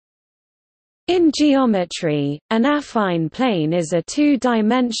In geometry, an affine plane is a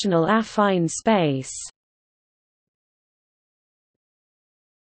two-dimensional affine space.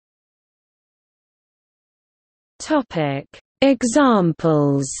 Topic: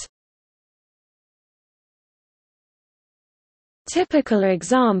 Examples. Typical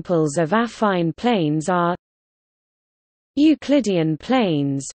examples of affine planes are Euclidean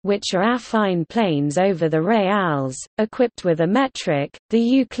planes, which are affine planes over the reals, equipped with a metric, the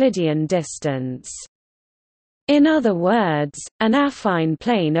Euclidean distance. In other words, an affine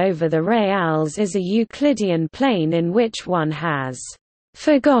plane over the reals is a Euclidean plane in which one has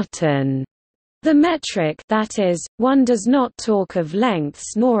forgotten the metric, that is, one does not talk of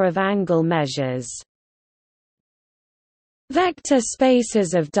lengths nor of angle measures. Vector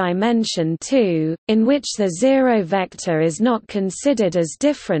spaces of dimension 2, in which the zero vector is not considered as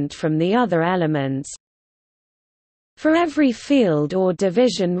different from the other elements. For every field or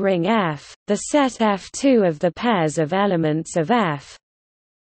division ring F, the set F2 of the pairs of elements of F,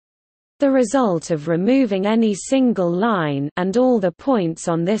 the result of removing any single line and all the points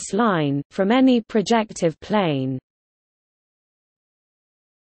on this line from any projective plane.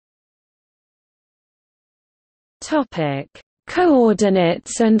 Topic: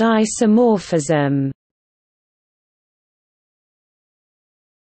 Coordinates and isomorphism.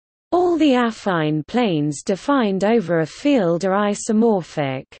 All the affine planes defined over a field are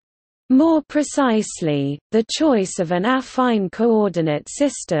isomorphic. More precisely, the choice of an affine coordinate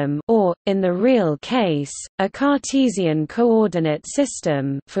system or, in the real case, a Cartesian coordinate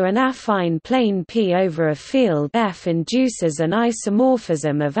system for an affine plane P over a field F induces an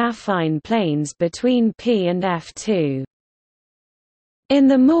isomorphism of affine planes between P and F2. In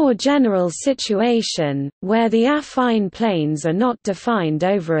the more general situation, where the affine planes are not defined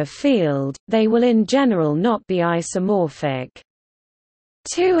over a field, they will in general not be isomorphic.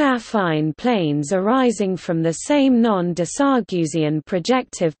 Two affine planes arising from the same non-de Sargusian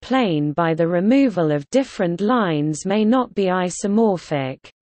projective plane by the removal of different lines may not be isomorphic.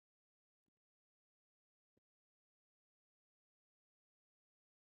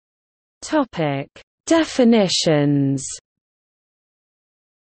 Topic: Definitions.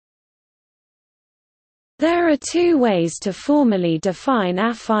 There are two ways to formally define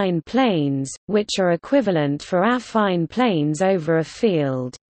affine planes, which are equivalent for affine planes over a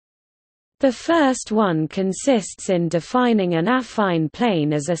field. The first one consists in defining an affine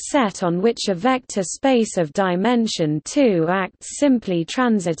plane as a set on which a vector space of dimension 2 acts simply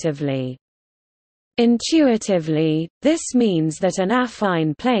transitively. Intuitively, this means that an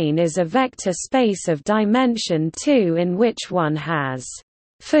affine plane is a vector space of dimension 2 in which one has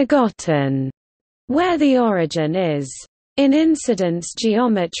forgotten where the origin is. In incidence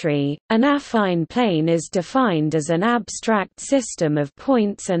geometry, an affine plane is defined as an abstract system of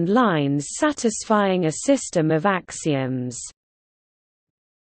points and lines satisfying a system of axioms.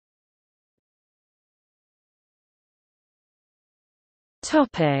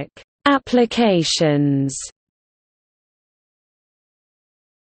 Topic: Applications.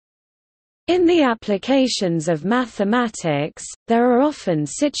 In the applications of mathematics, there are often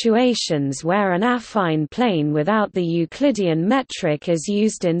situations where an affine plane without the Euclidean metric is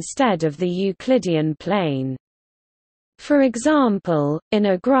used instead of the Euclidean plane. For example, in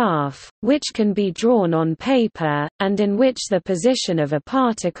a graph, which can be drawn on paper, and in which the position of a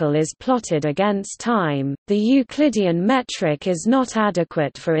particle is plotted against time, the Euclidean metric is not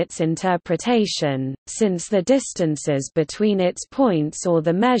adequate for its interpretation, since the distances between its points or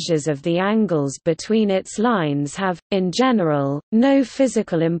the measures of the angles between its lines have, in general, no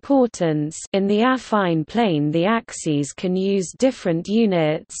physical importance. In the affine plane, the axes can use different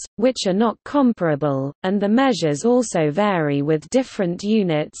units, which are not comparable, and the measures also vary with different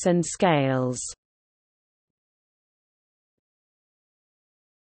units and scales.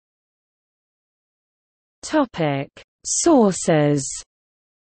 Topic: Sources.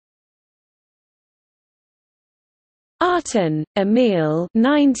 Artin, Emil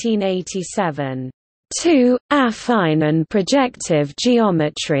 1987. 2. Affine and projective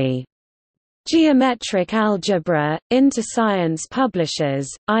geometry. Geometric Algebra, Interscience Publishers,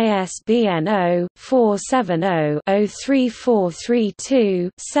 ISBN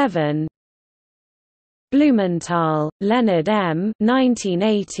 0-470-03432-7. Blumenthal, Leonard M.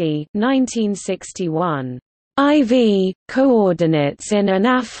 1980–1961. IV coordinates in an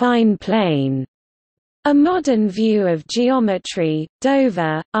affine plane. A Modern View of Geometry,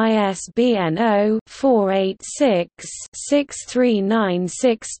 Dover, ISBN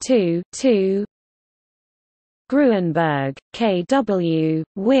 0-486-63962-2. Gruenberg, K. W.,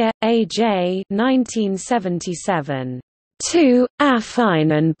 Weir, A. J. 1977. 2.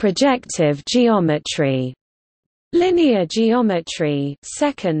 Affine and projective geometry. Linear Geometry,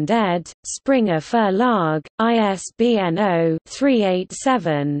 2nd ed., Springer Verlag, ISBN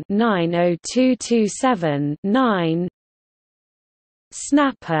 0-387-90227-9.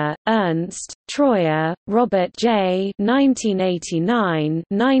 Snapper, Ernst, Troyer, Robert J.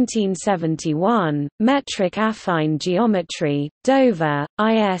 1989–1971, Metric Affine Geometry, Dover,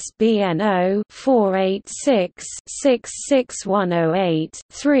 ISBN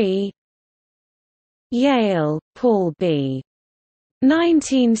 0-486-66108-3. Yale, Paul B.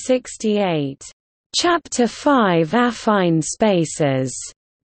 1968. Chapter 5 Affine Spaces.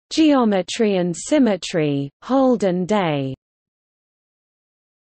 Geometry and Symmetry, Holden Day.